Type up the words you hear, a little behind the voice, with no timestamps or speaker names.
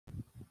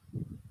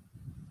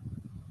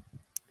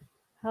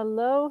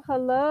Hello,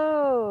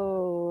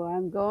 hello.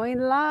 I'm going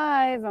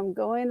live. I'm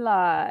going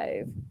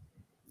live.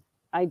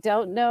 I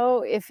don't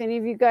know if any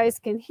of you guys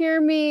can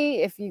hear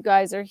me. If you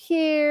guys are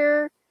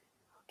here,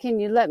 can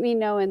you let me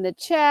know in the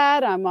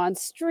chat? I'm on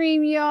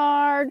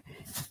StreamYard.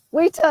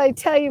 Wait till I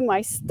tell you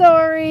my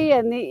story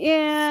and the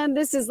end.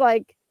 This is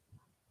like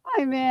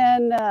I'm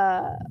in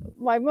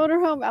my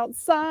motorhome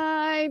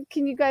outside.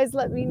 Can you guys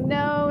let me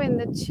know in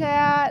the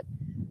chat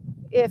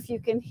if you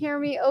can hear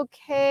me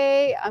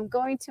okay? I'm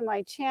going to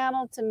my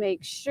channel to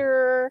make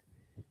sure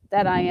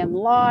that I am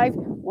live.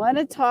 Want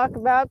to talk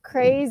about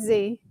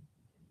crazy.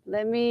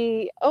 I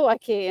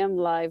am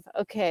live.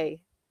 Okay.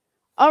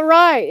 All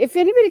right. If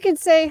anybody can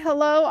say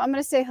hello, I'm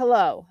going to say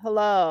hello.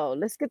 Hello.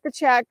 Let's get the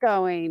chat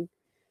going.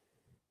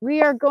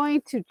 We are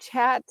going to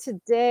chat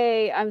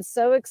today. I'm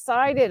so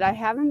excited. I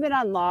haven't been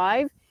on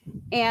live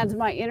and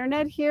my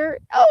internet here.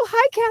 Oh,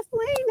 hi,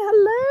 Kathleen.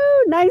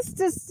 Hello. Nice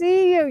to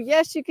see you.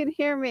 Yes, you can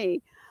hear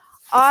me.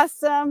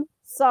 Awesome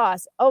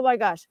sauce. Oh my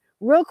gosh.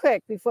 Real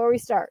quick before we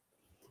start.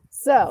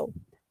 So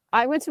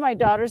I went to my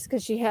daughter's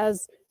because she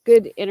has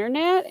good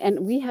internet, and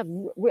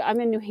I'm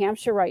in New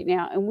Hampshire right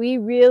now, and we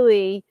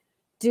really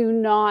do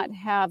not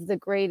have the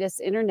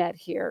greatest internet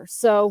here.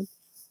 So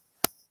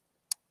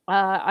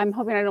I'm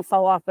hoping I don't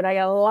fall off, but I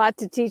got a lot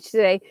to teach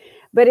today.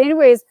 But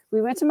anyways,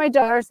 we went to my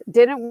daughter's,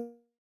 didn't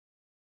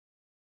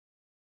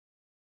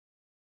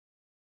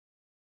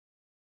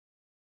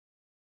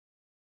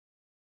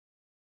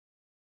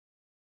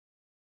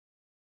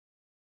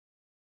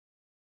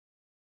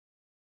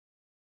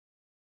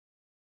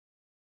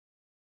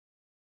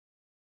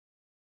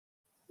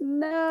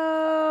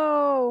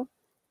no,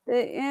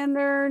 the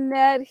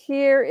internet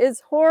here is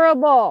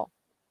horrible.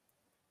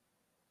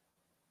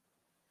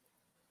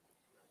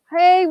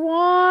 Hey,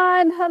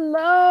 Juan,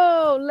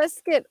 hello.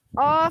 Let's get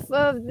off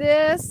of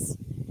this.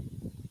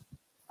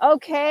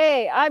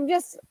 Okay, I'm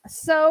just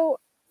so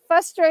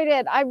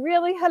frustrated. I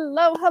really,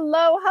 hello,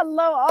 hello,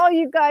 hello, all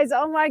you guys.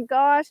 Oh my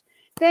gosh.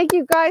 Thank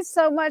you guys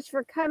so much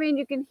for coming.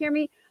 You can hear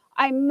me.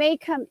 I may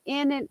come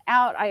in and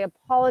out. I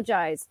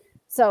apologize.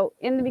 So,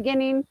 in the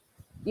beginning,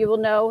 you will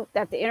know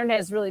that the internet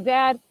is really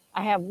bad.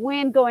 I have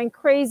wind going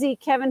crazy.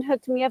 Kevin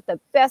hooked me up the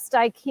best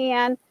I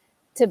can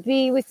to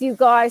be with you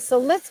guys. So,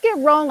 let's get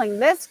rolling.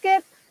 Let's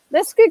get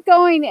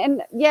going.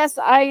 And yes,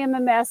 I am a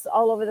mess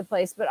all over the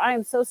place, but I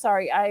am so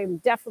sorry. I am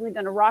definitely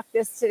going to rock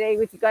this today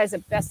with you guys the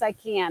best I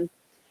can.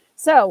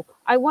 So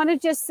I want to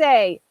just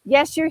say,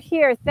 yes, you're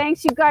here.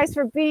 Thanks, you guys,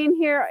 for being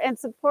here and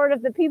support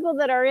of the people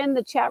that are in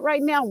the chat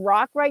right now,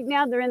 rock right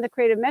now. They're in the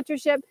Creative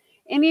Mentorship.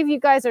 Any of you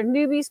guys are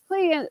newbies,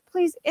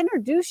 please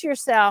introduce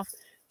yourself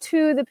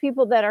to the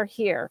people that are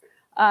here.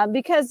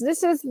 Because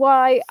this is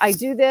why I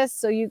do this,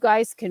 so you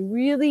guys can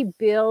really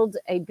build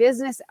a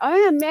business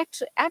and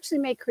actually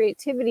make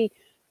creativity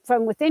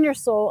from within your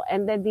soul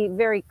and then be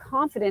very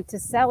confident to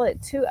sell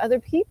it to other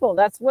people.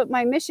 That's what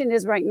my mission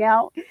is right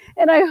now.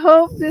 And I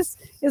hope this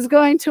is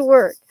going to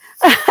work.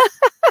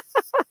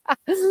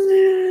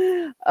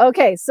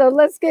 Okay, so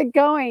let's get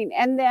going.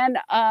 And then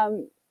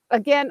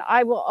again,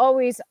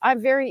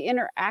 I'm very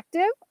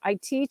interactive. I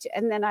teach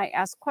and then I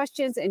ask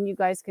questions and you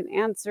guys can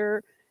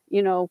answer,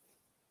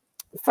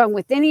 from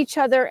within each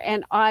other,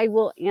 and I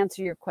will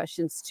answer your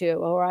questions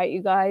too. All right,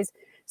 you guys.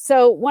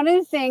 So one of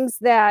the things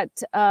that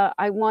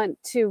I want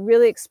to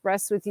really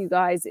express with you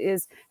guys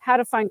is how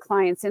to find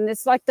clients. And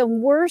it's like the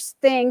worst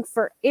thing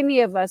for any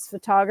of us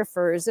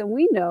photographers. And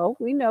we know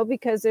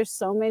because there's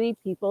so many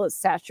people. It's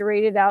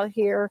saturated out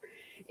here.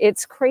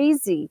 It's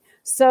crazy.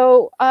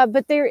 So,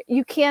 but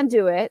you can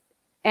do it.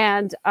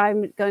 And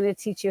I'm going to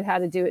teach you how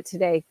to do it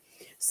today.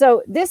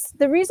 So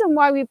the reason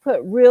why we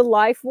put real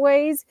life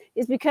ways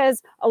is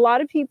because a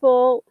lot of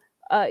people,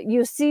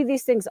 you see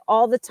these things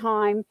all the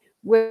time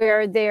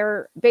where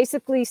they're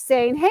basically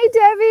saying, hey,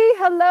 Debbie,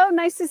 hello,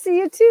 nice to see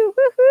you too.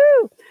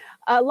 Woohoo.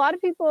 A lot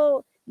of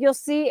people you'll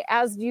see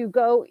as you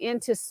go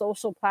into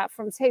social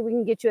platforms, hey, we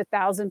can get you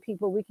 1,000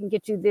 people. We can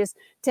get you this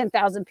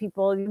 10,000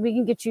 people. We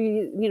can get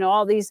you,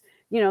 all these,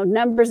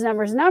 numbers.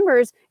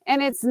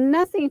 And it's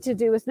nothing to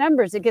do with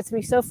numbers. It gets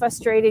me so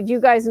frustrated. You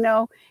guys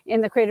know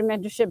in the Creative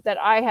Mentorship that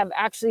I have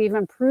actually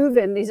even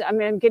proven these. I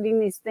mean, I'm getting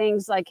these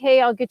things like,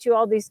 hey, I'll get you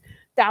all these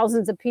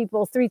thousands of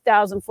people,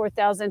 3,000,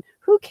 4,000.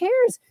 Who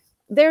cares?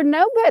 They're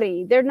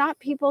nobody. They're not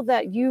people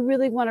that you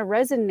really want to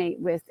resonate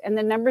with. And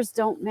the numbers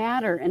don't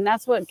matter. And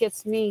that's what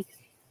gets me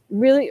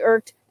really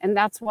irked. And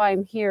that's why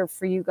I'm here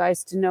for you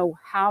guys to know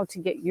how to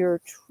get your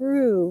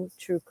true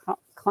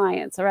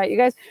clients. All right, you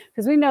guys,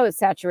 because we know it's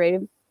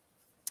saturated.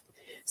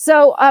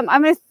 So I'm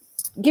going to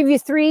give you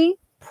 3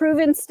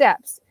 proven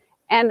steps.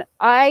 And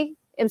I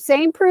am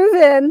saying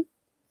proven.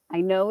 I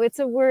know it's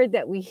a word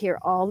that we hear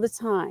all the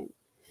time,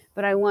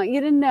 but I want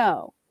you to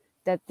know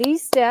that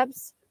these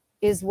steps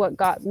is what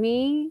got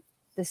me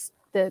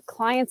the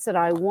clients that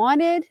I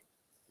wanted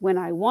when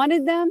I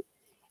wanted them.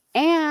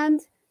 And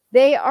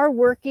they are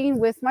working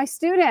with my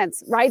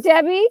students. Right,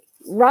 Debbie?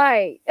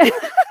 Right.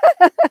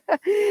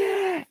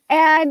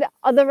 And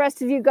the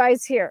rest of you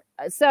guys here.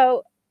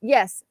 So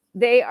yes,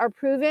 they are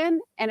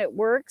proven and it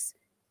works.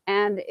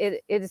 and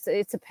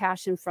it's a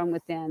passion from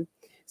within.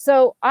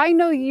 So I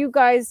know you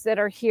guys that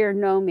are here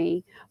know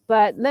me,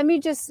 but let me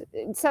just,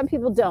 some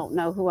people don't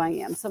know who I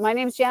am. So my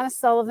name is Janice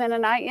Sullivan,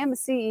 and I am a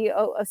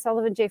CEO of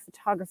Sullivan J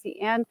Photography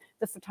and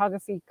the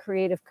Photography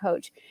Creative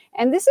Coach.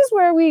 And this is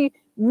where we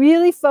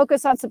really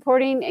focus on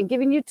supporting and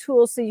giving you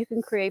tools so you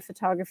can create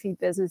photography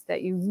business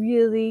that you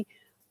really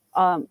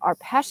are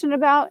passionate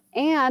about.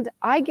 And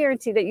I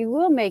guarantee that you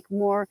will make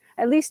more,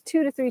 at least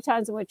 2 to 3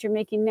 times than what you're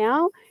making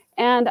now.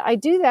 And I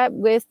do that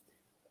with,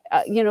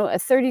 a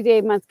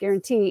 30-day month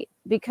guarantee,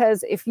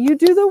 because if you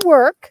do the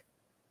work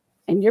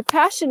and you're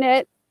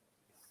passionate,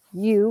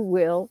 you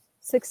will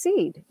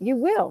succeed. You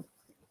will.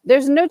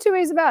 There's no two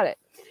ways about it.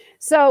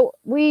 So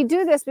we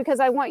do this because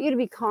I want you to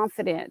be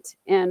confident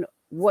in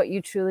what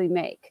you truly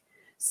make.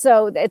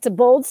 So it's a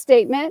bold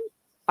statement.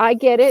 I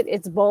get it.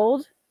 It's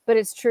bold, but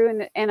it's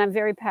true. And I'm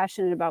very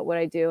passionate about what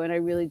I do. And I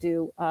really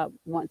do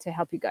want to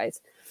help you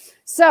guys.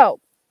 So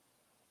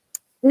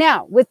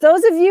now, with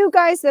those of you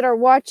guys that are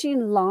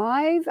watching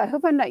live, I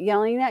hope I'm not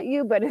yelling at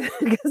you, but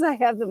because I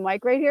have the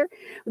mic right here.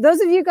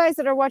 Those of you guys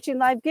that are watching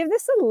live, give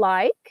this a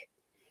like.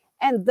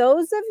 And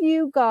those of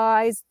you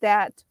guys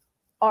that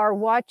are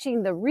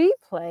watching the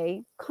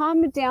replay,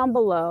 comment down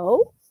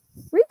below,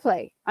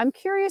 replay. I'm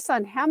curious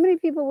on how many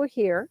people were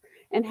here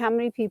and how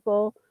many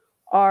people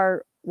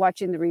are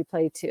watching the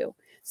replay too.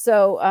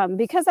 So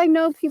because I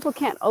know people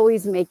can't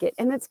always make it,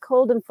 and it's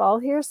cold and fall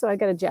here, so I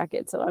got a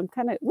jacket. So I'm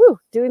kind of,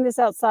 doing this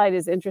outside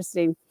is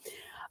interesting.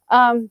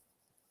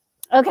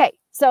 Okay,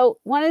 so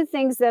one of the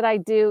things that I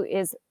do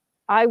is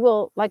I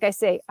will, like I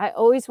say, I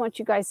always want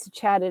you guys to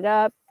chat it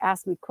up,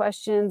 ask me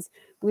questions.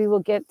 We will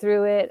get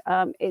through it.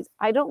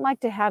 I don't like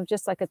to have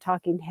just like a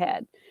talking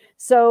head.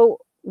 So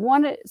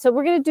we're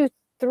going to do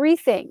 3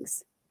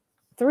 things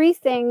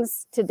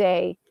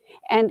today,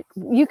 and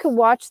you can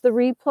watch the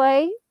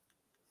replay.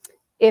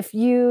 If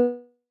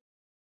you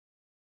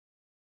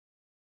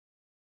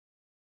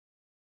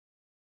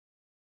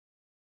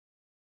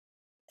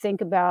think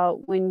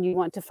about when you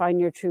want to find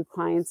your true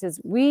clients, is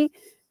we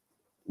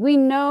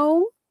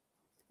know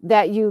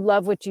that you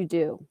love what you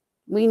do.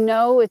 We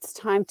know it's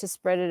time to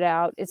spread it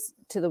out. It's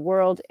to the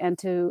world and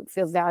to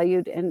feel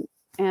valued and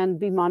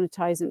be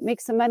monetized and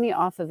make some money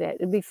off of it.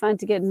 It'd be fun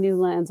to get a new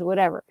lens or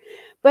whatever.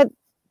 But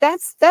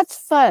that's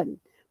fun.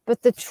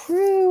 But the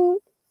true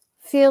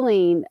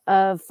feeling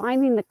of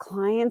finding the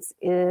clients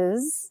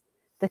is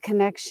the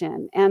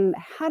connection. And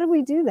how do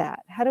we do that?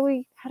 How do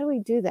we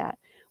do that?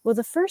 Well,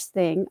 the first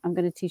thing I'm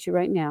going to teach you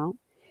right now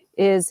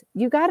is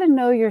you got to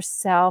know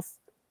yourself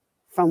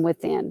from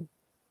within.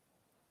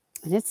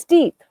 And it's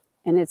deep,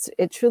 and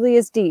it truly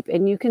is deep.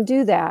 And you can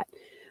do that.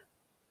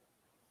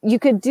 You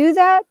could do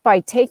that by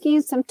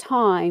taking some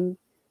time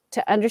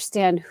to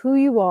understand who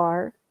you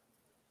are,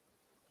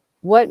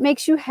 what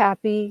makes you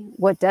happy,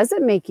 what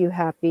doesn't make you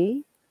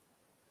happy,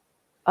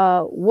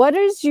 what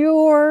is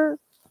your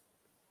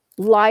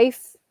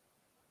life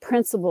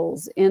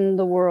principles in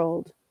the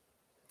world.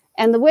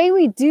 And the way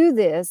we do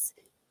this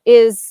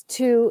is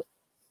to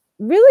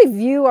really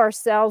view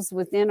ourselves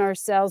within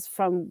ourselves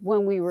from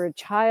when we were a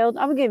child.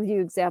 I'm going to give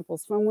you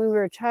examples from when we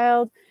were a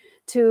child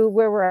to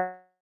where we're at.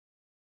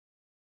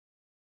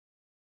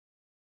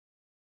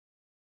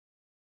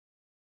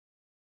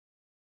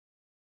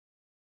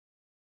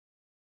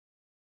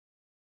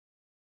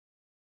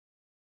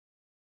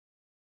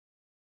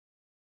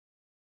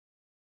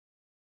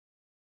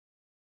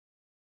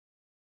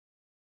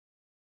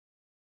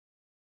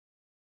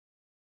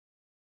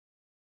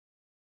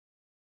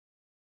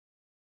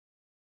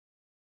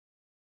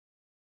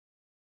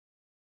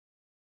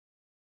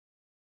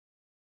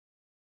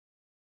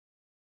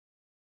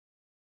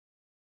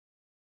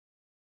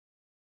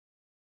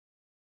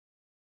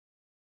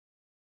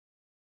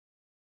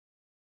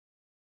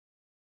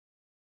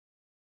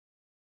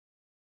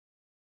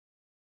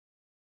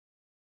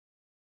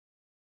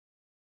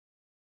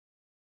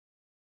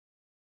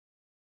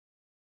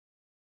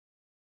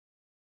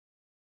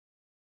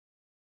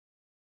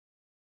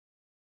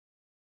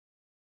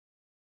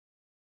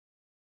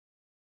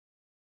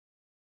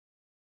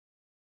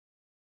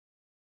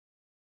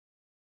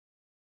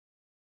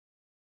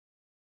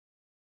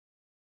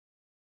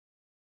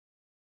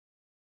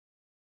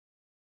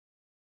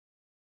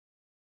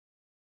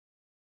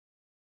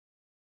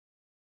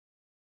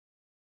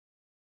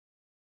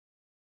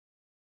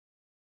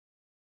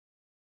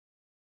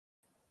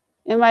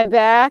 Am I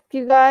back,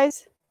 you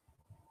guys?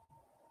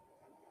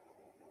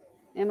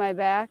 Am I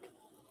back?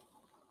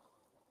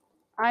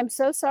 I'm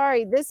so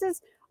sorry.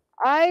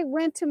 I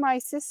went to my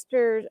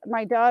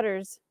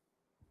daughter's.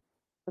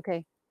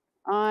 Okay,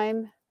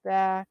 I'm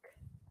back.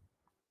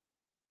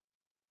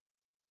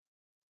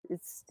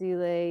 It's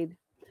delayed.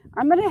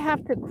 I'm going to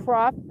have to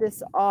crop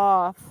this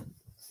off.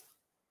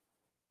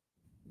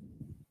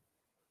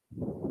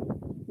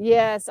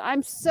 Yes,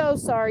 I'm so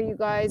sorry, you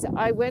guys.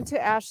 I went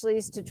to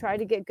Ashley's to try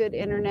to get good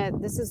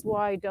internet. This is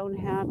why I don't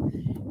have,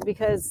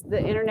 because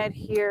the internet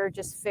here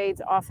just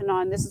fades off and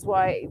on. This is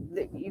why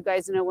you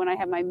guys know when I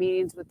have my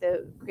meetings with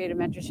the creative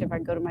mentorship, I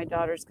go to my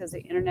daughter's because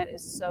the internet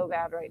is so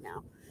bad right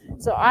now.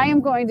 So I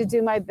am going to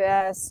do my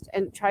best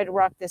and try to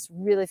rock this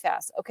really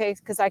fast, okay?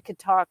 Because I could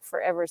talk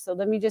forever. So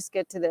let me just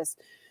get to this.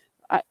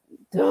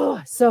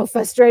 So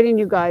frustrating,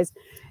 you guys.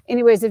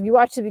 Anyways, if you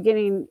watch the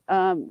beginning,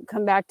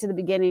 come back to the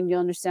beginning, you'll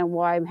understand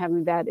why I'm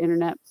having bad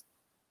internet.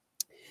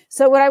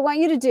 So what I want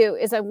you to do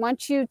is I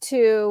want you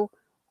to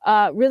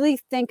really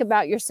think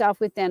about yourself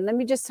within. Let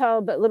me just tell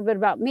a little bit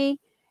about me.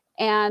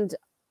 And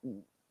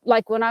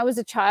like when I was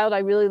a child, I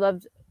really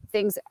loved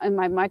things in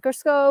my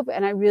microscope,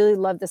 and I really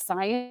loved the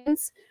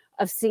science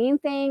of seeing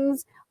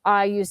things.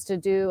 I used to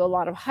do a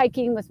lot of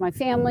hiking with my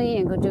family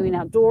and go doing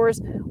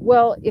outdoors.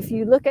 Well, if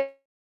you look at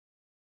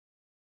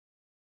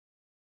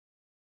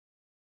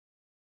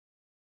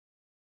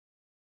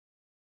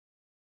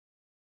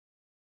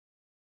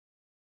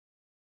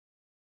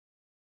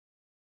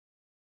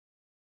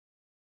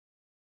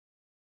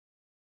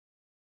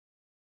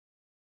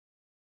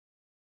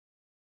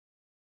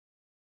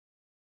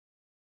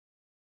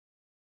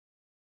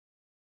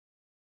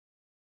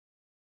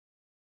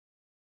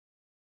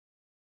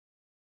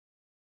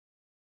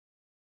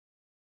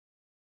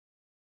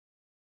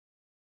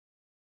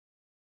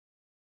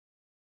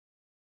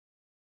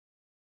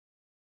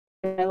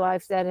my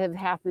life that have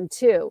happened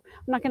too.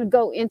 I'm not going to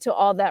go into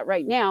all that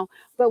right now,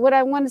 but what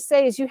I want to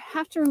say is you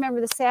have to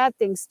remember the sad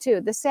things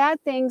too. The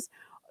sad things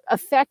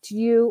affect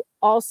you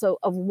also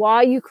of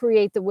why you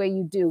create the way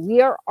you do.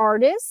 We are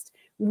artists.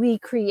 We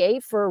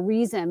create for a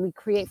reason. We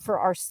create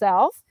for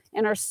ourselves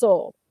and our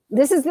soul.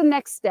 This is the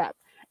next step.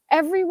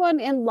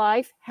 Everyone in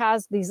life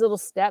has these little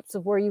steps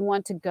of where you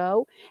want to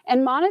go,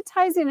 and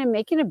monetizing and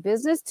making a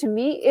business to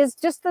me is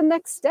just the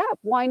next step.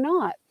 Why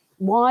not?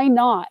 Why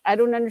not? I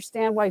don't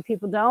understand why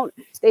people don't.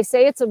 They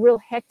say it's a real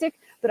hectic,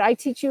 but I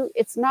teach you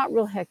it's not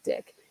real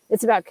hectic.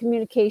 It's about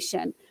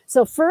communication.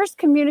 So first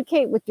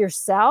communicate with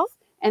yourself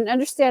and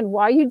understand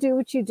why you do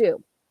what you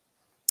do.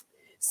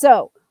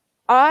 So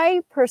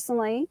I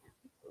personally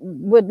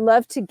would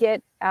love to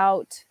get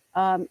out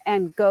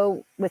and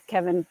go with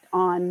Kevin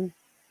on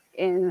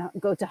and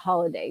go to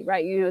holiday,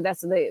 right? You know,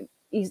 that's the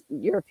East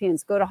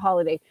Europeans go to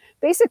holiday.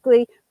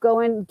 Basically, go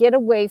and get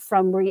away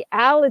from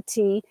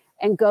reality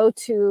and go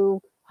to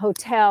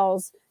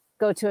hotels,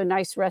 go to a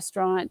nice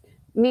restaurant.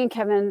 Me and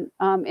Kevin,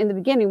 in the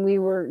beginning, we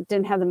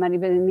didn't have the money,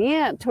 but in the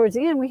end, towards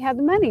the end, we had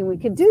the money. We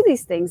could do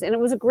these things, and it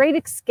was a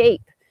great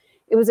escape.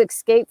 It was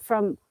escape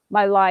from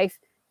my life.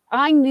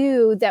 I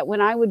knew that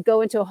when I would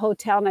go into a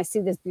hotel and I see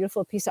this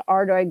beautiful piece of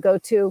art, or I'd go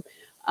to,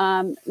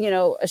 you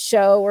know, a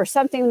show or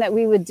something that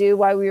we would do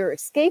while we were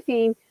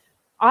escaping,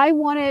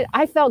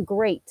 I felt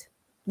great.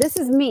 This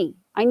is me.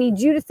 I need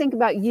you to think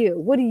about you.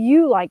 What do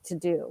you like to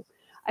do?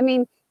 I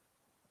mean,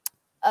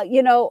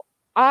 you know,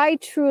 I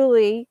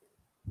truly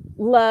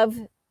love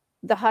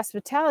the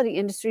hospitality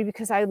industry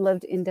because I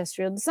loved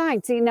industrial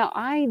design. See, now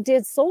I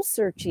did soul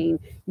searching.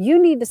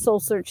 You need to soul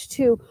search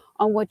too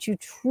on what you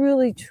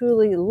truly,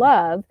 truly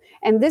love.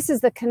 And this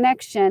is the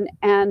connection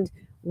and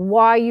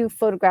why you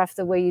photograph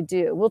the way you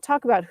do. We'll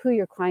talk about who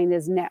your client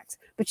is next,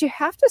 but you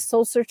have to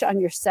soul search on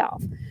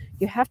yourself.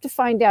 You have to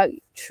find out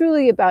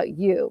truly about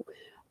you.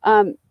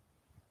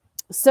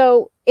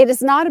 So it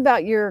is not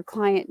about your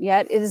client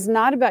yet. It is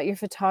not about your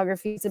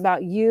photography. It's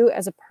about you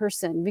as a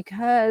person,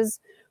 because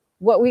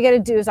what we got to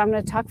do is, I'm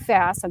going to talk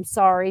fast. I'm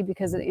sorry,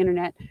 because of the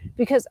internet,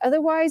 because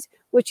otherwise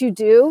what you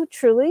do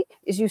truly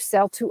is you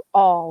sell to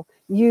all.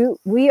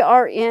 We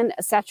are in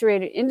a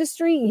saturated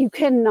industry. You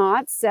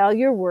cannot sell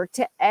your work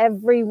to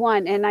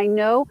everyone. And I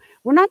know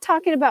we're not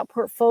talking about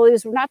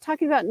portfolios. We're not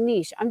talking about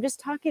niche. I'm just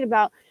talking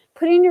about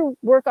putting your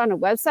work on a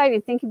website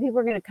and thinking people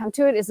are going to come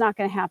to it is not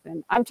going to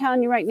happen. I'm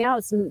telling you right now,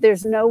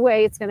 there's no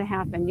way it's going to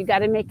happen. You got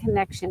to make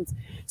connections.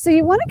 So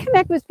you want to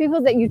connect with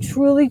people that you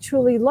truly,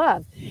 truly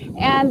love.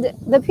 And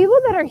the people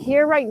that are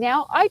here right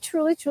now, I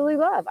truly, truly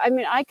love. I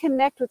mean, I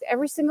connect with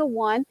every single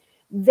one.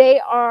 They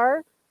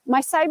are my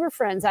cyber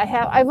friends.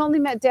 I've only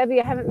met Debbie.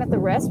 I haven't met the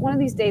rest. One of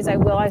these days I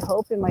will. I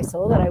hope in my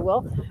soul that I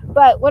will.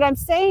 But what I'm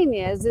saying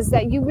is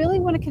that you really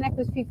want to connect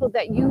with people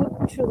that you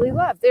truly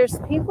love. There's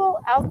people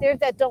out there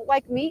that don't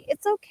like me.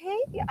 It's okay.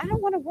 I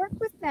don't want to work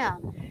with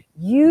them.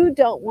 You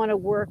don't want to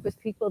work with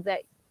people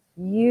that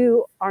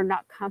you are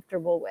not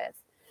comfortable with.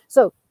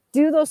 So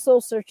do those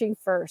soul searching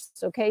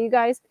first. Okay, you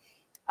guys?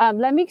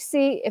 Let me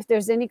see if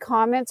there's any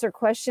comments or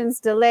questions.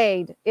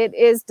 Delayed. It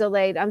is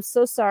delayed. I'm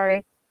so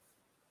sorry.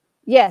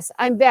 Yes,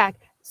 I'm back.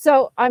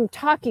 So I'm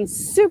talking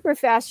super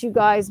fast, you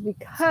guys,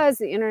 because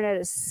the internet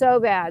is so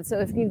bad. So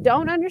if you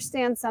don't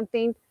understand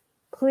something,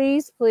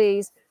 please,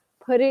 please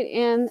put it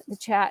in the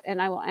chat and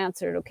I will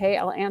answer it, okay?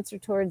 I'll answer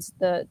towards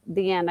the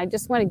end. I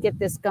just want to get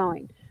this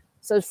going.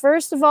 So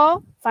first of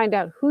all, find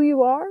out who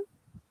you are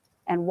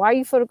and why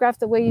you photograph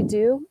the way you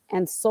do,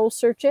 and soul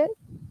search it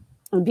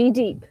and be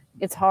deep.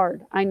 It's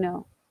hard, I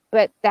know,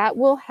 but that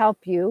will help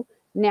you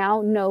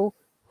now know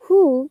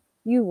who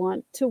you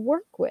want to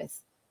work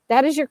with.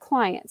 That is your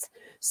clients.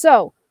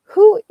 So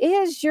who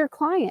is your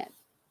client?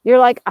 You're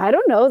like, I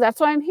don't know.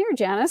 That's why I'm here,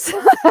 Janice.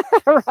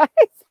 Right?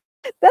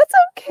 That's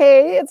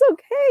okay. It's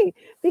okay.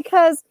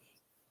 Because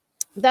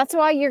that's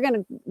why you're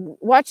going to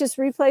watch this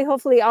replay.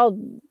 Hopefully I'll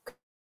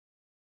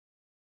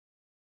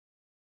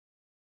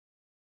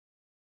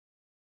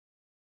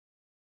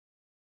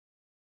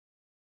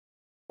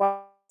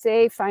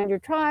say find your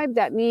tribe,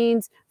 that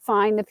means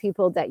find the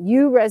people that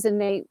you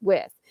resonate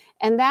with.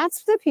 And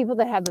that's the people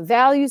that have the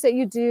values that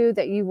you do,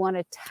 that you want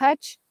to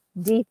touch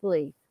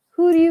deeply.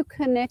 Who do you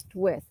connect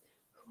with?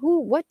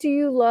 What do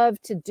you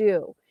love to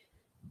do?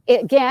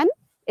 Again,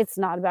 it's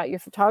not about your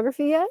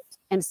photography yet,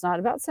 and it's not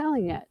about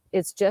selling yet.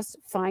 It's just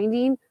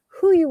finding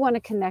who you want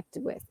to connect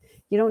with.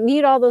 You don't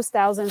need all those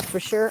thousands for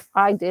sure.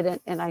 I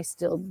didn't, and I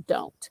still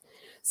don't.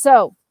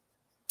 So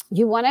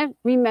you want to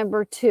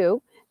remember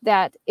too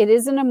that it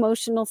is an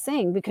emotional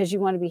thing because you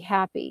want to be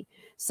happy.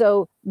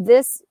 So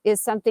this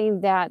is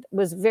something that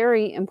was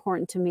very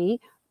important to me.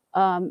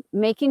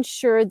 Making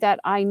sure that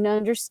I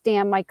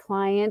understand my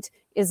client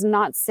is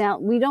not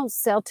we don't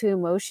sell to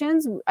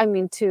emotions. I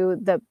mean,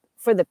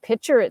 for the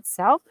picture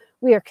itself,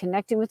 we are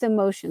connecting with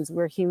emotions.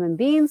 We're human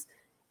beings.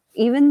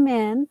 Even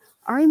men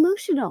are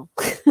emotional.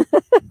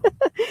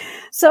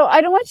 So I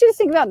don't want you to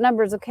think about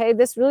numbers, okay?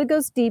 This really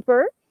goes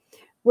deeper.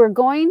 We're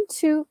going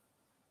to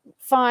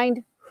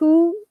find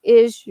who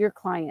is your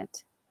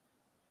client.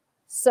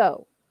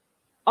 So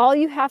all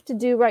you have to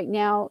do right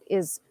now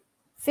is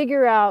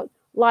figure out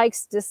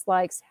likes,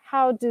 dislikes.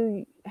 How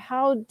do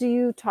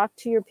you talk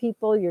to your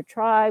people, your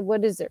tribe?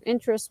 What is their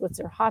interests? What's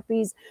their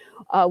hobbies?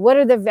 What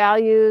are their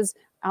values,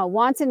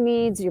 wants and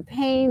needs, your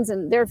pains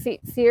and their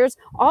fears?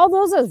 All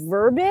those as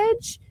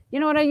verbiage. You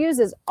know what I use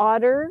is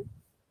otter.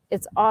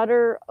 It's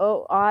otter,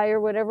 O-I or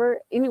whatever.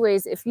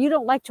 Anyways, if you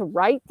don't like to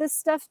write this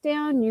stuff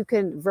down, you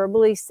can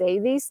verbally say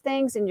these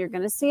things and you're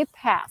going to see a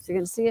path. You're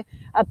going to see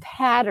a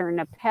pattern,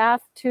 a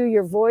path to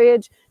your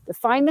voyage to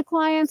find the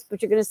clients,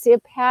 but you're going to see a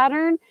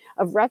pattern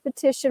of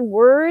repetition,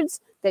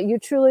 words that you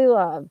truly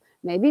love.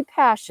 Maybe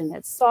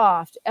passionate,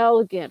 soft,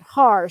 elegant,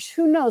 harsh,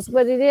 who knows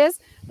what it is,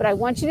 but I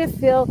want you to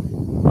feel,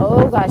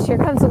 oh gosh, here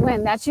comes the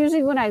wind. That's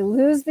usually when I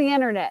lose the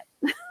internet.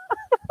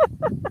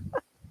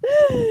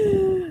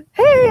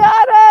 Hey,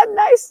 Anna,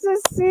 nice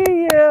to see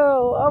you.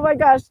 Oh my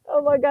gosh,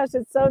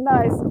 it's so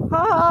nice.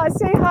 Ha,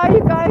 say hi,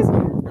 you guys.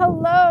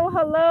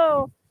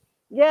 Hello.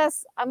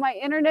 Yes, my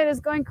internet is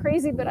going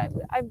crazy, but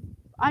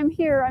I'm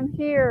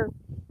here.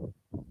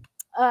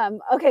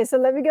 Okay, so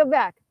let me go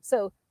back.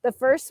 So the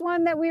first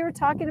one that we were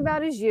talking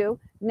about is you.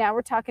 Now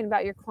we're talking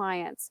about your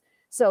clients.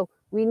 So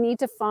we need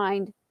to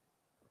find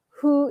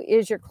who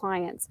is your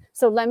clients.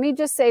 So let me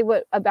just say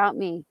what about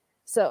me.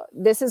 So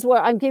this is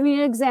what I'm giving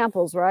you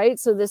examples, right?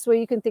 So this way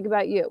you can think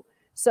about you.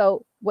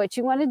 So what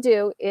you want to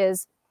do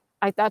is,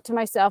 I thought to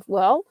myself,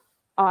 well,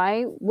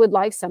 I would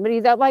like somebody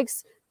that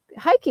likes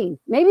hiking.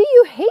 Maybe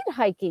you hate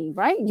hiking,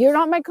 right? You're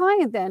not my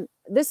client then.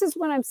 This is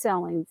what I'm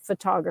selling,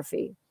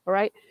 photography, all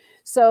right?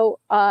 So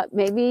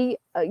maybe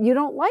you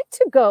don't like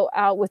to go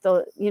out with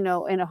in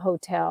a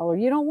hotel, or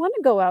you don't want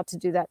to go out to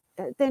do that.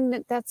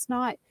 Then that's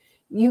not.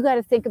 You got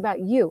to think about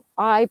you.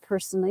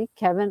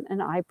 Kevin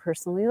and I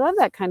personally love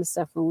that kind of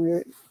stuff when we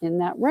were in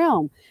that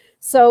realm.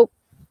 So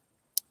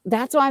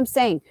that's what I'm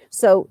saying.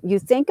 So you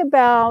think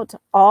about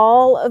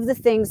all of the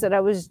things that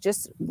I was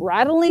just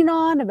rattling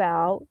on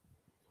about,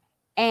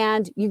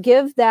 and you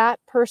give that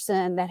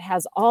person that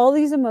has all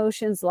these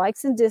emotions,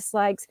 likes and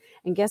dislikes,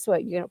 and guess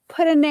what? You're going to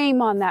put a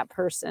name on that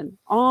person,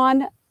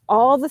 on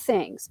all the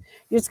things.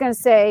 You're just going to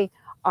say,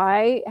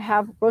 I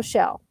have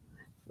Rochelle.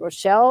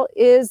 Rochelle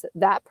is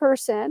that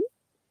person.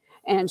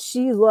 And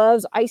she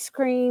loves ice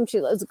cream.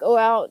 She loves to go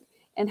out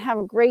and have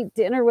a great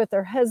dinner with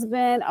her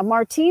husband. A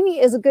martini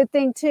is a good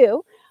thing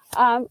too.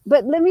 But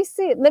let me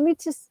see it. Let me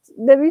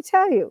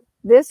tell you,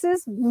 this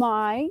is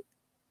my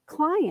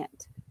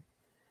client.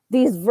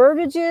 These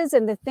verbiages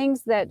and the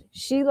things that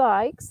she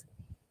likes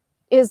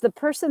is the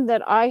person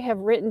that I have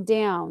written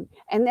down.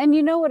 And then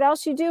you know what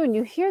else you do? And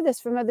you hear this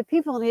from other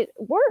people, and it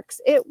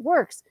works. It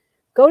works.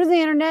 Go to the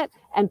internet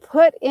and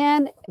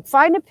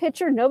find a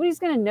picture. Nobody's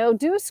going to know.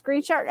 Do a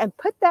screenshot and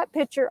put that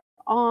picture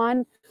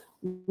on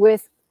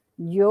with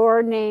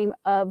your name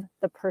of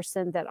the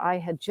person that I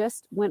had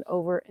just went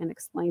over and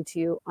explained to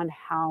you on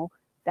how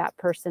that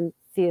person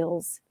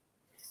feels.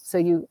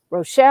 So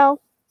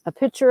Rochelle, a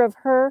picture of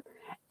her,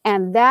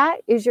 and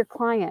that is your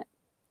client.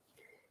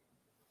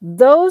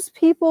 Those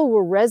people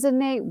will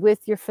resonate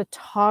with your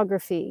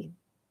photography.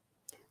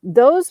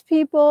 Those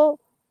people.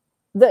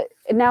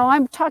 Now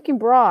I'm talking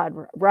broad,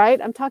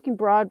 right? I'm talking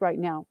broad right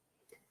now.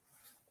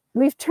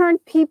 We've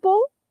turned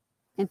people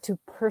into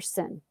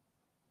person.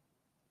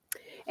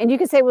 And you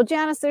can say, well,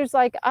 Janice, there's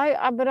like,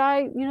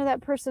 that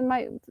person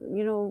might,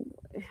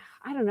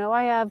 I don't know.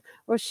 I have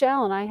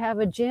Rochelle, and I have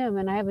a Jim,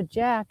 and I have a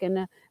Jack,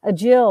 and a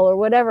Jill, or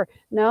whatever.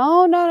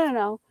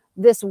 No.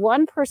 This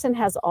one person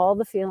has all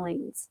the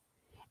feelings,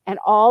 and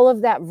all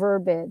of that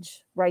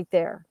verbiage right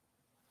there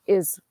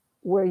is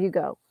where you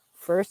go.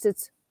 First,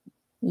 it's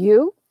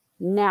you.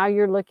 Now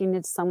you're looking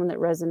at someone that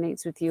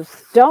resonates with you.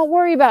 Don't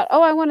worry about,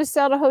 I want to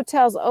sell to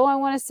hotels. I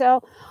want to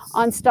sell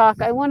on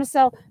stock. I want to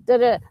sell.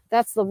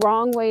 That's the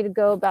wrong way to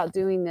go about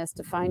doing this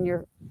to find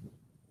your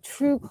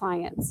true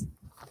clients.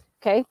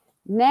 Okay.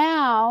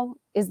 Now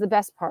is the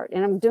best part.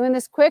 And I'm doing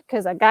this quick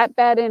because I got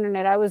bad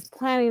internet. I was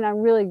planning on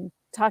really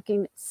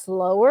talking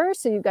slower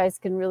so you guys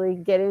can really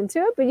get into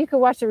it, but you can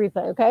watch the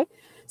replay. Okay.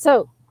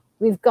 So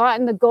We've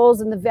gotten the goals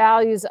and the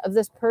values of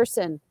this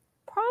person.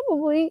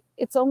 Probably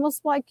it's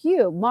almost like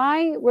you.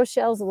 My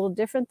Rochelle's a little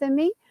different than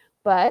me,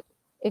 but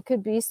it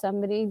could be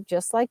somebody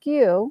just like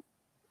you.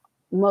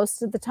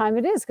 Most of the time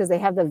it is because they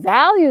have the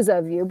values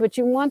of you, but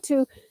you want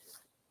to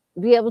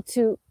be able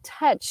to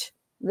touch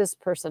this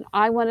person.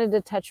 I wanted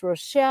to touch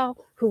Rochelle,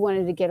 who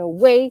wanted to get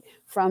away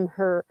from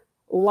her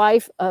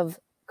life of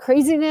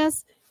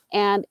craziness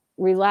and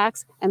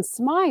relax and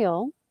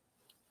smile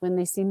when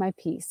they see my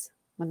piece,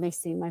 when they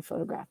see my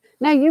photograph.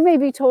 Now, you may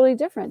be totally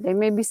different. They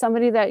may be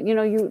somebody that, you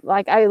know, you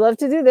like, I love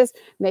to do this.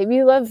 Maybe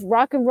you love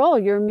rock and roll.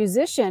 You're a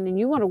musician and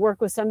you want to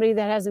work with somebody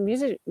that has a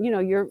music, you know,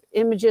 your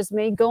images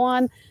may go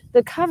on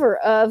the cover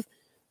of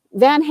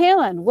Van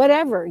Halen,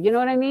 whatever, you know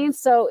what I mean?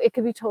 So it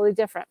could be totally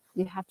different.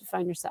 You have to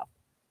find yourself.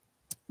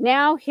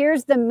 Now,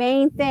 here's the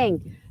main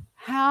thing,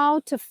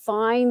 how to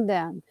find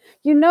them.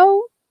 You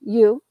know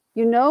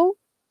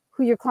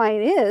who your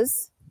client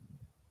is.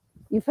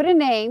 You put a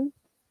name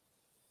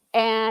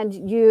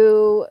and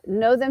you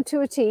know them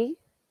to a T.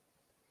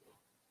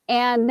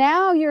 And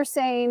now you're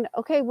saying,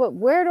 okay, well,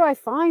 where do I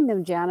find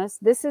them, Janice?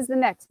 This is the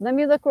next. Let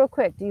me look real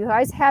quick. Do you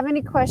guys have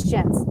any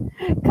questions?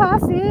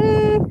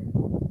 Coffee.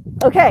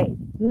 Okay,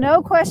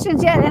 no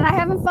questions yet. And I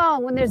haven't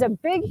fallen. When there's a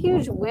big,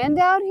 huge wind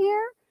out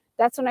here,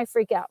 that's when I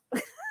freak out.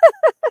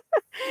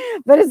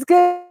 But it's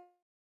good.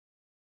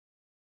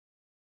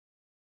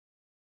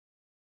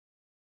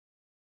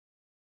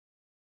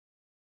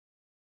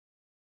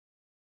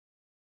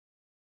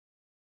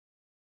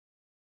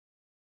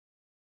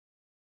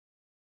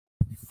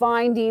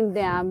 Finding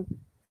them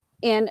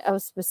in a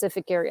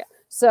specific area.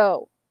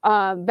 So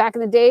back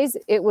in the days,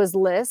 it was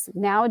lists.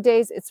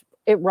 Nowadays,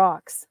 it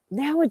rocks.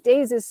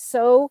 Nowadays is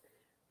so,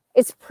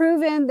 it's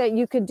proven that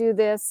you could do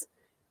this.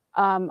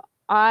 I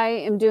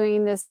am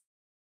doing this.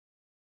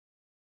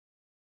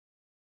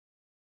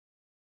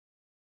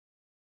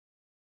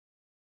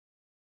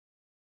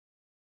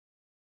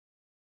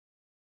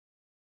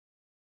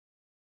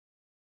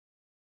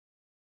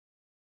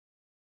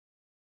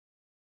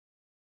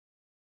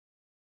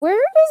 Where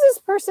does this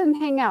person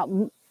hang out?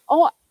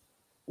 Oh,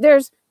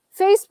 there's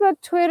Facebook,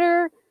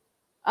 Twitter,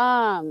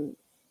 Pinterest.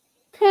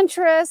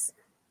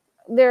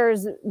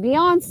 There's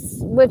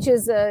Beyonce, which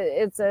is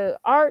it's a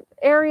art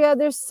area.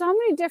 There's so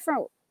many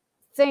different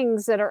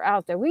things that are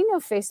out there. We know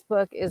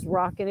Facebook is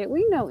rocking it.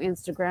 We know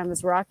Instagram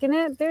is rocking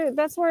it.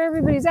 That's where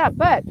everybody's at.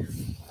 But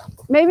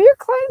maybe your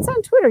client's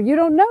on Twitter. You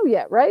don't know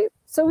yet, right?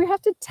 So we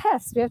have to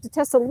test. We have to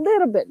test a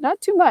little bit, not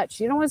too much.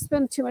 You don't want to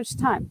spend too much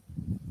time.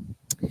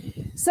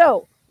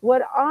 So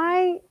what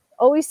I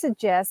always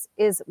suggest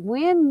is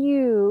when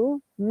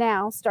you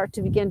now start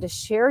to begin to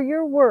share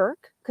your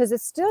work, because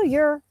it's still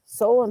your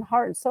soul and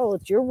heart and soul,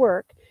 it's your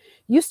work,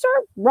 you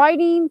start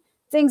writing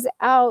things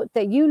out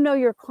that you know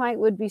your client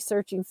would be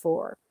searching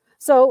for.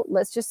 So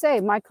let's just say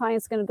my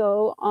client's going to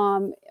go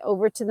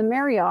over to the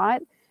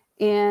Marriott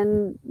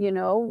in, you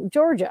know,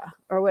 Georgia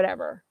or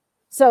whatever.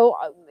 So,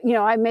 you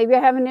know, maybe I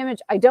have an image.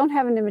 I don't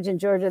have an image in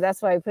Georgia.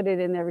 That's why I put it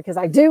in there, because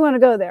I do want to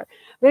go there.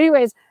 But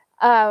anyways,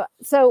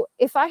 so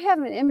if I have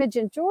an image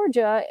in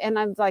Georgia and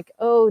I'm like,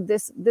 oh,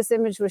 this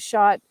image was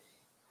shot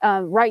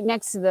right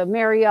next to the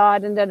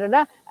Marriott and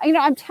da-da-da, you know,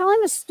 I'm telling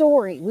a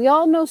story. We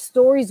all know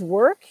stories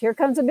work. Here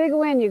comes a big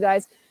win, you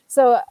guys.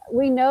 So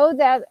we know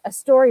that a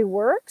story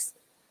works.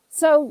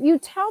 So you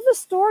tell the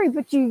story,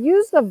 but you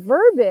use the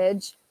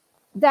verbiage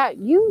that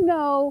you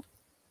know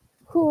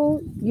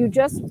who you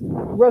just,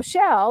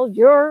 Rochelle,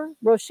 your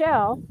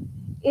Rochelle,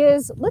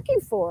 is looking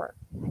for.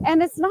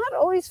 And it's not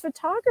always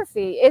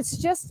photography. It's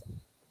just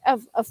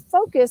a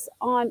focus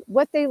on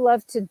what they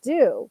love to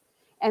do.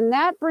 And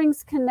that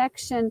brings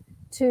connection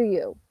to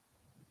you.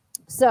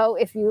 So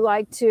if you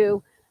like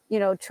to, you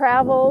know,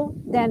 travel,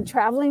 then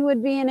traveling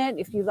would be in it.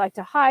 If you like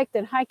to hike,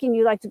 then hiking.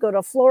 You like to go to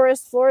a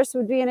florist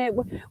would be in it.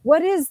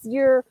 What is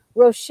your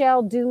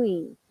Rochelle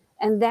doing?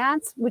 And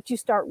that's what you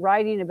start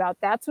writing about.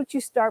 That's what you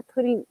start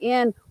putting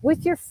in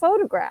with your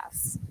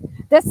photographs.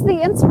 That's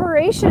the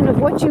inspiration of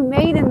what you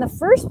made in the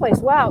first place.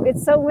 Wow,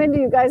 it's so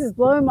windy, you guys. It's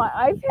blowing my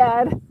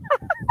iPad.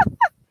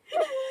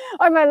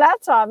 Or my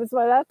laptop. It's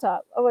my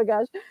laptop. Oh my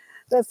gosh,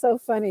 that's so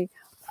funny.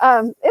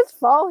 It's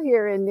fall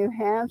here in New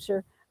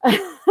Hampshire.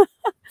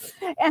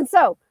 And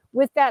so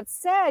with that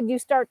said, you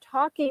start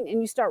talking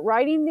and you start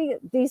writing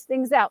these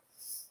things out.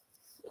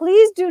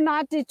 Please do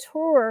not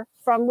detour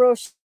from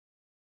Rochelle.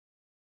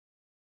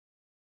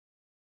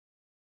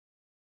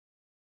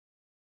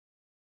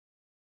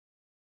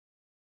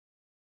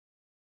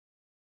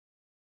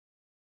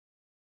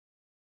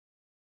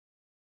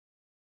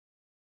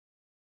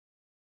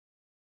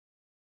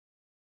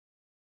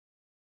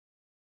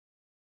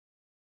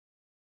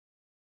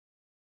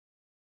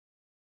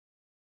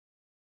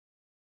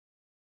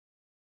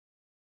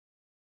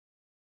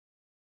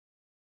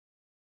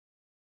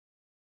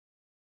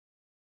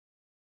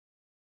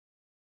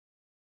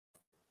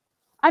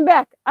 I'm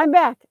back. I'm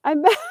back.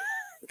 I'm back.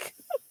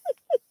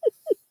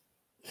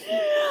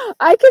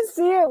 I can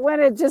see it when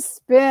it just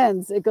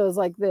spins. It goes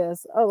like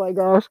this. Oh my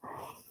gosh.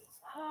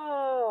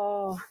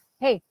 Oh,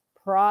 hey,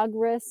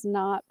 Progress,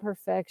 not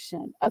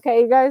perfection.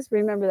 Okay, you guys,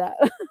 remember that.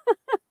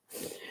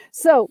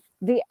 So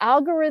the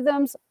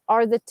algorithms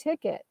are the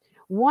ticket.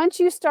 Once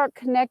you start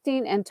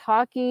connecting and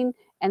talking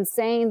and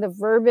saying the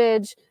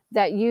verbiage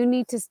that you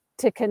need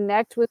to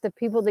connect with the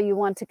people that you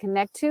want to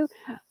connect to,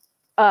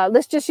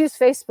 let's just use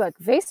Facebook.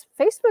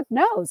 Facebook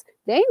knows,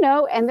 they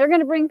know, and they're going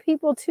to bring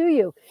people to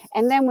you.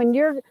 And then when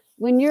you're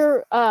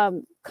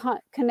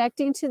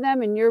connecting to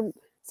them and you're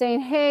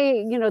saying,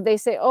 hey, you know, they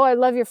say, oh, I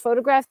love your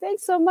photograph.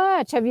 Thanks so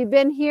much. Have you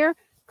been here?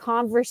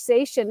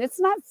 Conversation. It's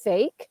not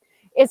fake.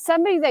 It's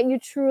somebody that you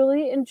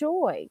truly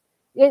enjoy.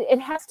 It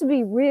has to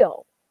be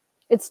real.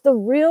 It's the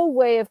real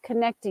way of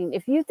connecting.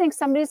 If you think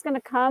somebody's going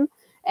to come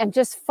and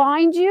just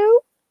find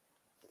you,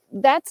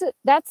 that's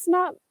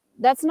not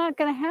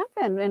going to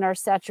happen in our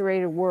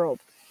saturated world.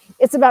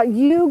 It's about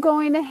you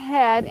going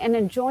ahead and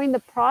enjoying the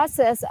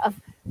process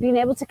of being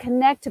able to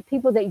connect to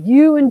people that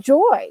you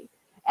enjoy,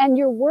 and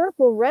your work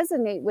will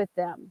resonate with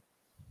them.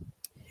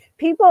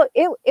 People,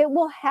 it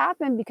will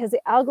happen because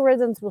the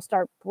algorithms will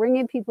start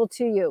bringing people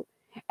to you.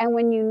 And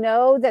when you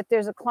know that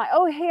there's a client,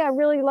 oh, hey, I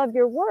really love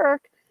your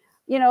work.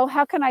 You know,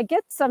 how can I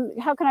get some,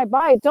 how can I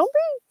buy it? Don't be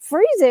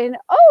freezing.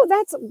 Oh,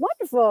 that's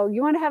wonderful.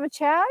 You want to have a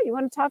chat? You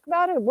want to talk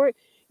about it?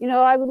 You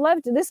know, I would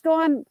love to.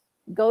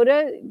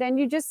 Then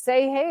you just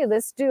say, hey,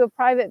 let's do a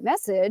private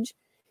message.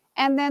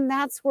 And then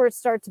that's where it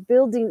starts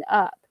building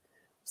up.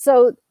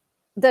 So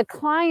the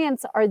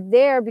clients are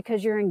there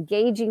because you're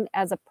engaging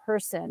as a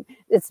person.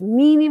 It's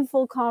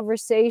meaningful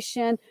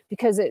conversation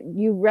because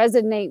you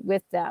resonate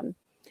with them.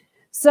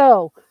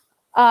 So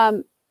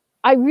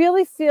I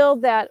really feel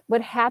that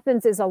what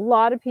happens is a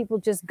lot of people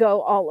just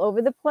go all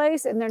over the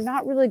place, and they're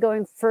not really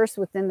going first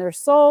within their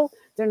soul.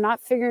 They're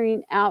not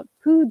figuring out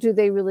who do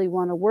they really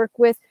want to work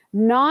with,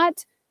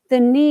 not the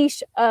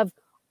niche of,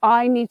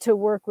 I need to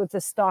work with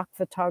the stock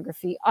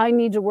photography. I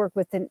need to work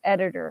with an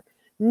editor.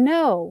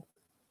 No,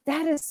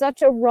 that is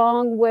such a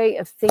wrong way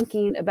of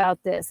thinking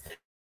about this.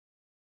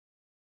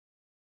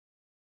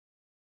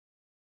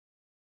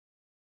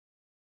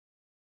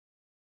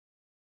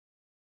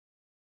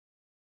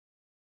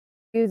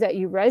 That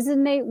you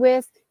resonate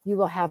with, you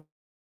will have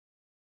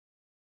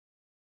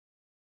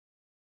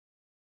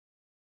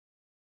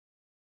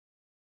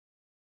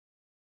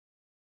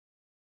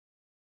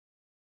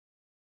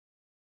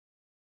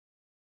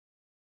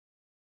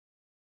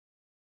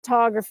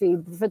photography.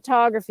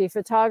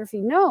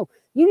 No,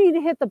 you need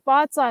to hit the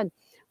bots on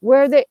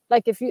where they,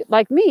 like, if you,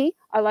 like me,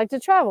 I like to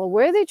travel.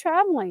 Where are they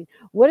traveling?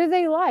 What do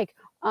they like?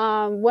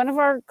 One of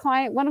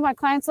my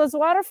clients loves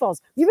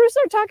waterfalls. You better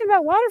start talking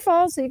about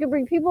waterfalls so you can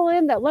bring people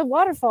in that love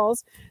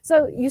waterfalls.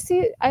 So you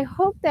see, I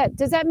hope that,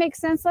 does that make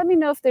sense? Let me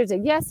know if there's a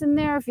yes in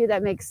there, if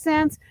that makes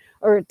sense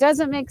or it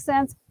doesn't make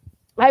sense.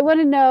 I want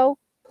to know.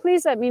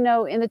 Please let me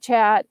know in the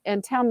chat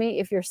and tell me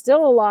if you're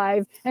still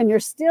alive and you're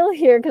still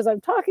here, because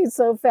I'm talking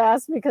so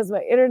fast because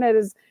my internet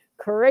is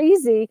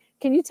crazy.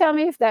 Can you tell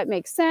me if that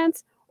makes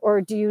sense, or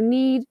do you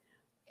need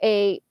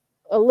a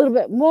little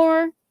bit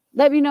more?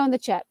 Let me know in the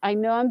chat. I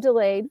know I'm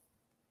delayed.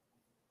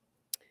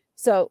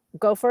 So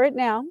go for it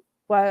now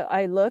while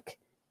I look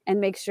and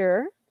make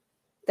sure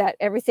that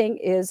everything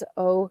is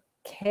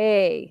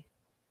okay.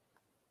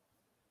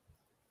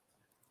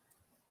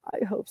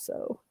 I hope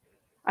so.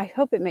 I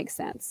hope it makes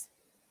sense.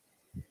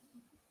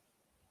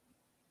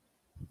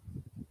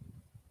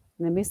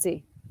 Let me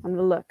see. I'm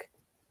going to look.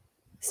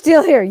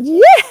 Still here.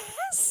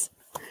 Yes.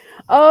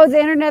 Oh, the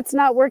internet's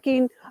not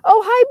working.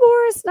 Oh, hi,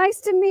 Boris.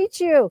 Nice to meet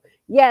you.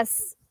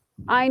 Yes,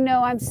 I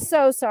know. I'm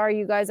so sorry,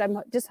 you guys. I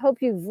just hope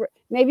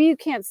maybe you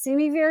can't see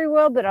me very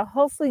well, but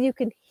hopefully you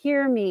can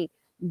hear me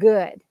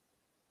good.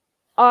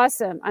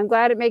 Awesome. I'm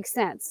glad it makes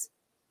sense.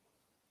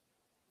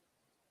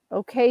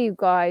 Okay, you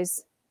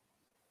guys.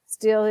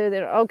 Still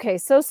here. Okay,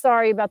 so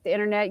sorry about the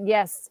internet.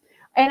 Yes.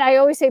 And I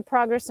always say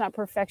progress, not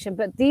perfection,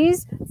 but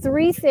these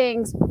 3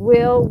 things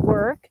will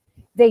work.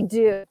 They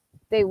do.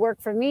 They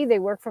work for me. They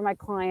work for my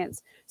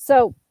clients.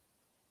 So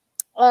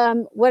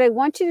what I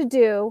want you to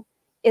do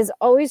is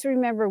always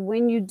remember,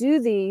 when you do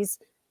these,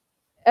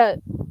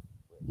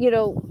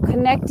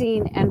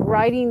 connecting and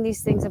writing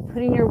these things and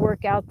putting your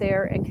work out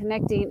there and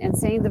connecting and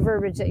saying the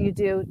verbiage that you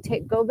do,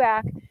 go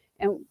back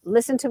and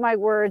listen to my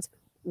words,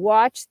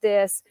 watch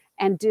this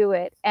and do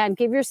it, and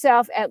give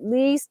yourself at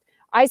least,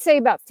 I say,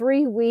 about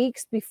 3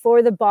 weeks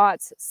before the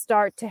bots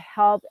start to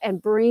help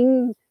and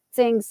bring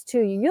things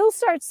to you. You'll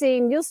start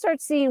seeing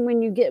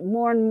when you get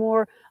more and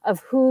more of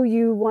who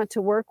you want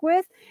to work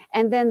with.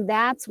 And then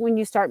that's when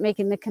you start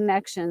making the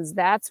connections.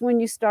 That's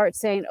when you start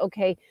saying,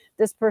 okay,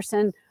 this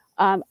person,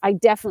 I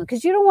definitely,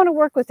 because you don't want to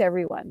work with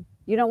everyone.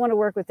 You don't want to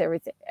work with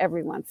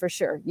everyone, for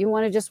sure. You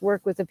want to just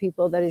work with the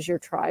people that is your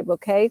tribe.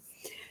 Okay.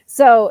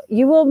 So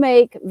you will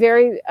make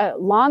very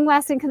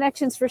long-lasting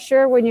connections for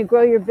sure when you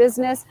grow your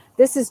business.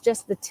 This is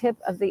just the tip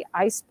of the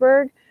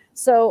iceberg.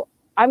 So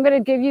I'm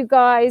going to give you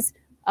guys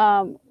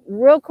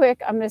real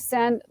quick. I'm going to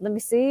send, let me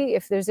see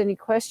if there's any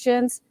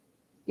questions.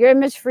 Your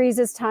image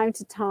freezes time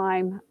to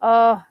time.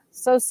 Oh,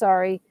 so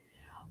sorry.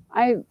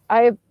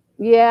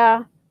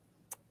 Yeah.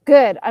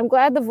 Good. I'm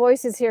glad the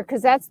voice is here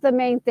because that's the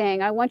main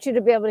thing. I want you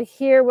to be able to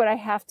hear what I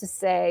have to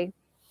say.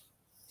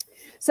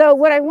 So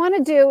what I want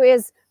to do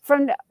is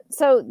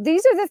so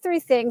these are the three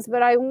things,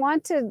 but I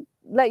want to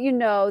let you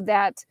know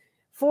that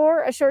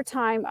for a short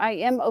time, I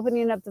am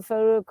opening up the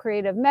Photo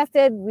Creative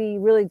Method. We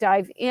really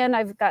dive in.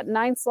 I've got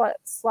 9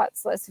 slots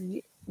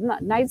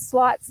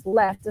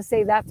left, to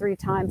say that 3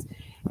 times,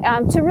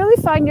 to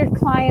really find your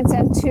clients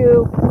and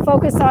to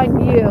focus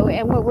on you.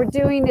 And what we're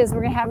doing is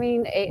we're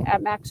having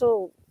an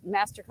actual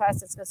masterclass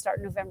that's going to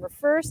start November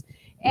 1st.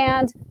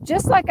 And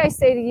just like I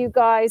say to you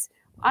guys,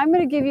 I'm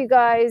going to give you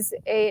guys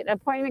an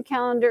appointment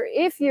calendar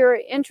if you're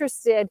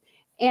interested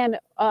in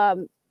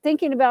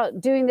thinking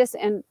about doing this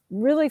and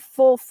really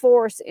full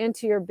force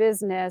into your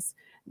business.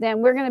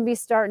 Then we're going to be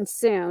starting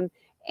soon.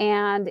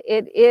 And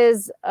it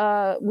is,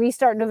 we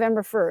start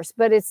November 1st,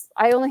 but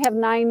I only have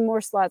 9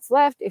 more slots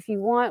left. If you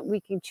want,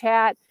 we can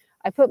chat.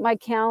 I put my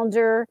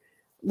calendar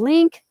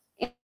link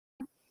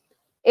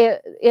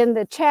in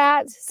the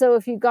chat. So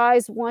if you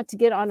guys want to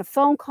get on a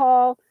phone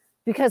call,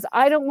 because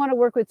I don't want to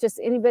work with just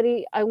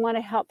anybody. I want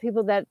to help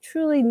people that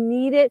truly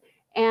need it.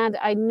 And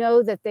I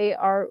know that they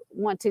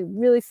want to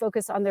really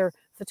focus on their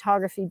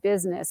photography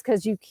business,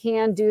 because you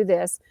can do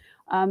this.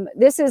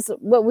 This is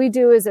what we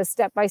do, is a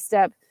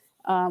step-by-step.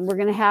 We're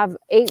going to have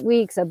 8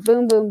 weeks of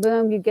boom, boom,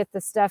 boom. You get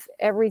the stuff,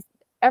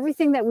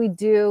 everything that we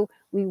do.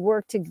 We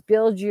work to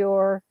build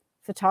your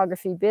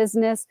photography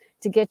business,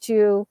 to get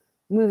you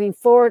moving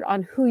forward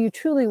on who you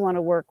truly want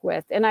to work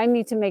with. And I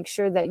need to make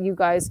sure that you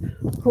guys,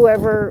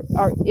 whoever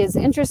is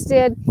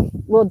interested,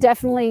 will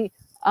definitely,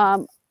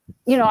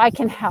 I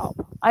can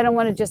help. I don't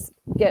want to just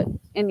get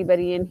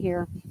anybody in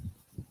here.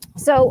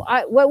 So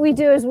what we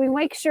do is we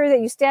make sure that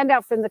you stand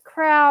out from the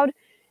crowd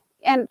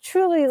and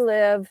truly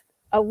live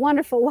a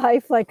wonderful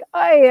life like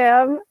I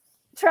am,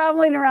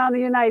 traveling around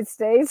the United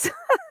States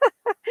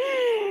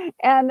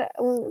and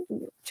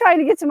trying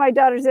to get to my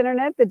daughter's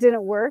internet that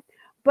didn't work.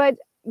 But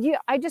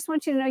I just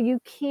want you to know you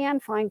can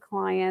find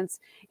clients.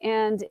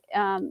 And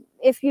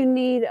if you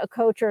need a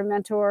coach or a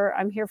mentor,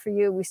 I'm here for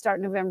you. We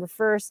start November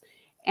 1st,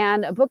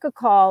 and book a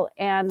call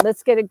and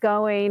let's get it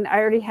going. I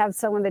already have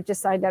someone that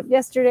just signed up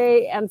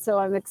yesterday, and so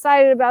I'm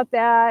excited about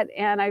that.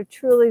 And I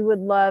truly would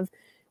love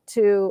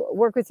to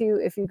work with you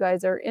if you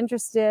guys are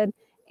interested,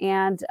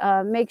 and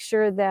make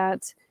sure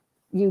that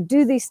you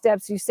do these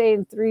steps. You say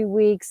in 3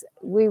 weeks,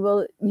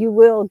 you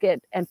will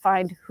get and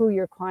find who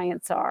your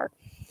clients are.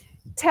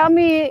 Tell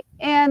me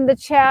in the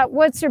chat,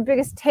 what's your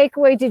biggest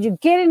takeaway? Did you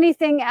get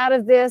anything out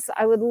of this?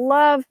 I would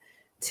love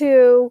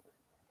to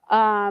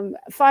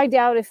find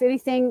out if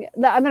anything.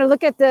 I'm going to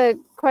look at the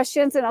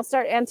questions and I'll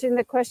start answering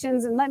the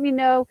questions, and let me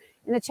know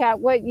in the chat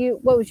what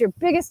was your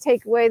biggest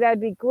takeaway.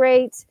 That'd be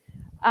great.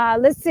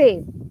 Let's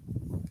see.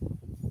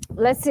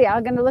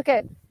 I'm going to look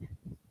at.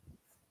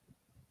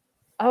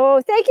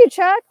 Oh, thank you,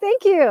 Chuck.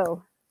 Thank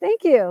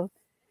you.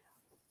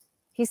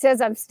 He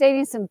says, I'm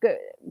stating some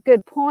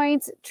good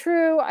points.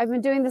 True. I've been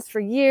doing this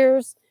for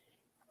years.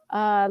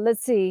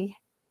 Let's see.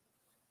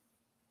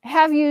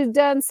 Have you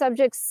done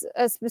subjects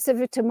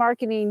specific to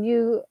marketing?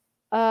 You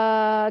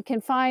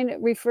can find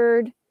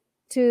referred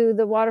to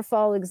the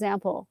waterfall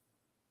example.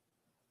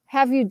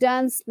 Have you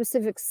done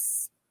specific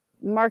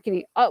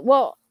marketing?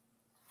 Well,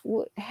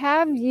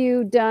 have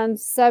you done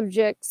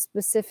subject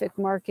specific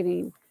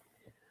marketing?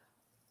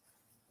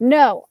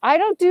 No, I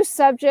don't do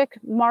subject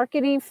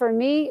marketing. For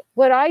me,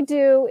 what I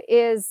do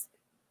is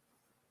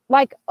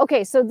like,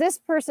 okay, so this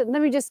person,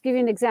 let me just give you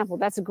an example.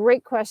 That's a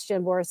great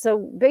question, Boris. So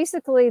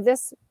basically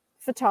this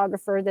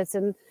photographer that's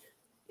in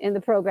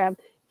the program,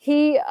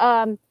 he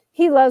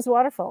loves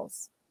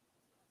waterfalls,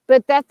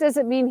 but that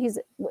doesn't mean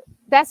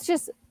that's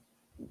just,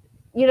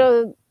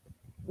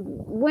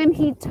 when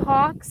he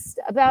talks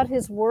about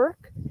his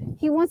work,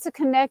 he wants to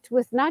connect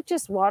with not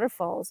just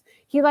waterfalls.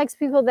 He likes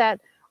people that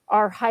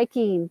are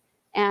hiking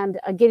and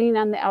getting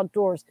on the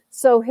outdoors.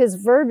 So his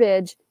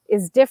verbiage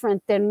is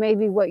different than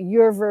maybe what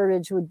your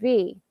verbiage would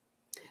be.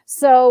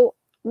 So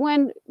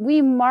when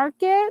we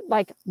market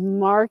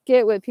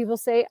what people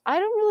say, I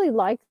don't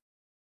really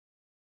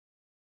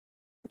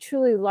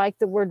truly like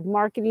the word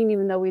marketing,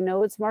 even though we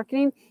know it's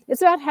marketing.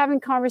 It's about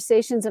having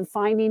conversations and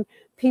finding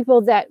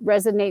people that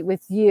resonate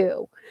with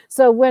you.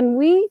 So when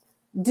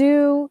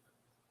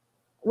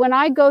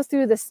I go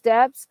through the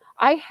steps,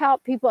 I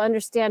help people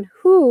understand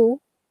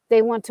who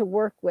they want to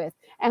work with,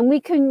 and we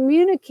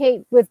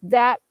communicate with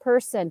that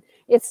person.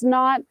 It's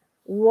not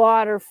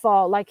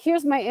waterfall. Like,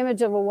 here's my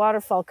image of a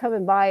waterfall, come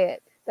and buy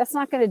it. That's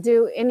not going to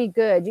do any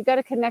good. You got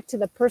to connect to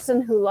the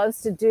person who loves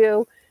to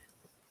do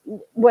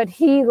what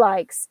he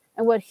likes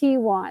and what he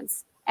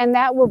wants, and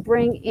that will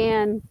bring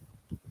in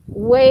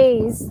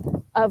ways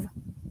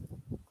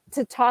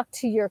to talk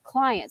to your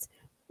clients.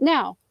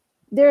 Now,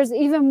 there's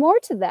even more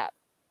to that,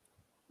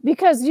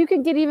 because you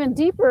can get even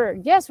deeper.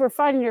 Yes, we're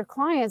finding your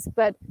clients,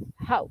 but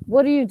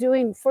what are you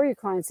doing for your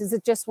clients? Is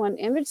it just one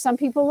image? Some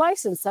people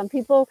license, some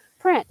people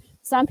print,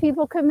 some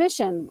people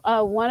commission.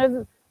 One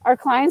of our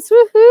clients,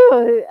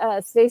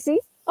 Stacy,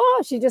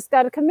 she just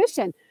got a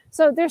commission.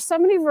 So there's so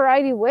many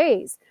variety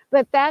ways,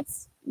 but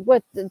that's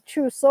what the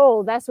true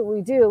soul, that's what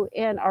we do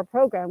in our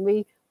program.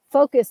 We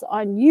focus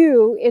on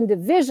you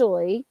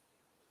individually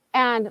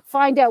and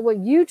find out what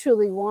you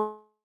truly want.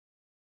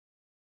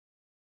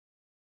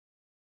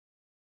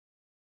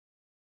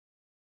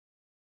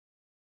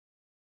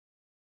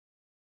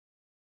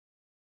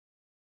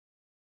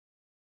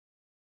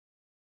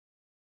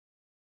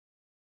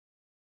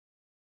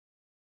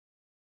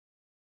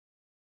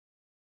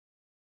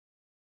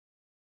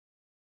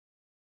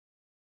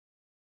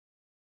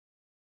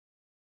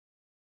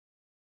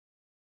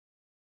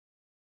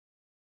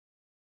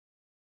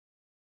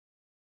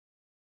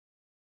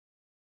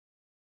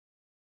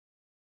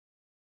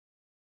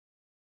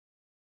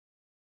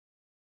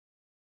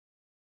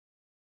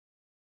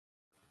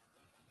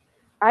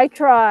 I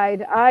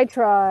tried. I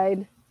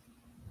tried.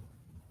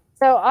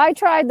 So I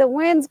tried. The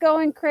wind's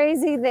going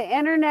crazy. The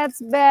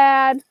internet's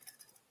bad.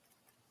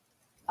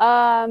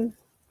 Um,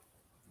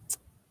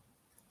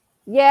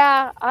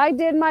 yeah, I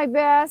did my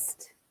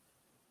best.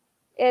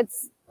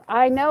 It's,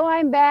 I know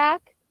I'm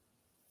back.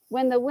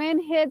 When the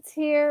wind hits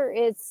here,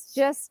 it's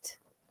just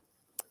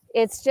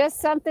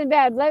something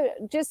bad.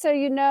 Just so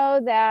you know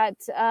that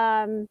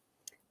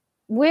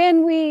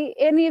when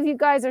any of you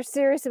guys are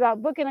serious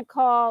about booking a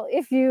call,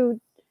 if you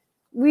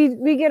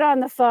we get on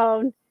the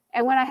phone,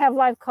 and when I have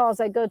live calls,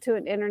 I go to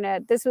an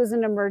internet. This was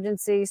an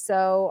emergency,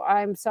 so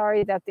I'm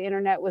sorry that the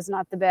internet was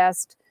not the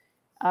best.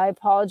 I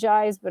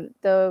apologize, but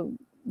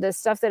the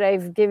stuff that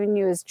I've given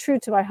you is true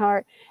to my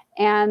heart,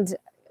 and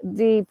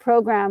the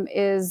program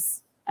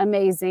is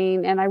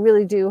amazing. And I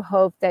really do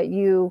hope that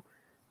you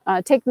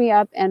take me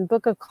up and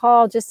book a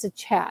call just to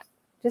chat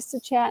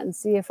and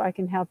see if I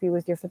can help you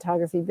with your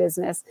photography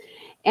business.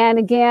 And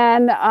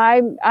again,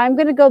 I'm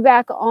going to go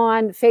back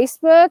on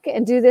Facebook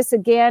and do this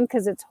again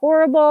because it's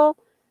horrible.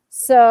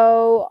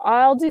 So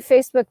I'll do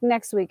Facebook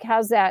next week.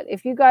 How's that?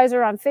 If you guys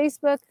are on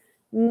Facebook,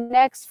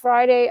 next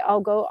Friday,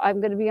 I'm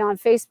going to be on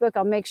Facebook.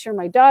 I'll make sure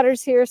my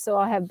daughter's here so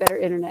I'll have better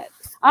internet.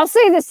 I'll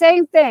say the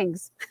same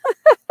things.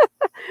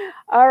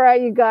 All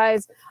right, you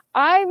guys.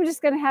 I'm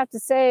just going to have to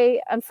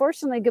say,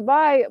 unfortunately,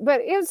 goodbye,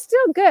 but it was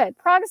still good.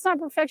 Progress, not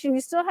perfection.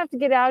 You still have to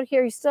get out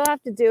here. You still have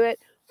to do it.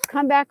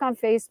 Come back on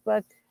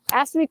Facebook.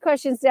 Ask me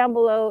questions down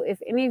below. If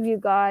any of you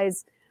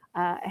guys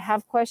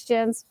have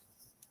questions,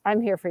 I'm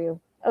here for you.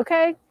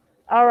 Okay?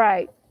 All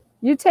right.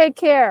 You take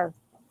care.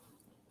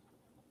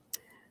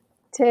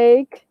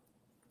 Take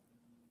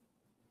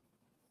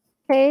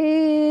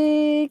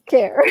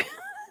care.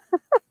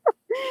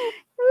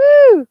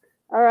 Woo!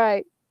 All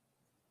right.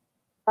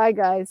 Bye,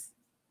 guys.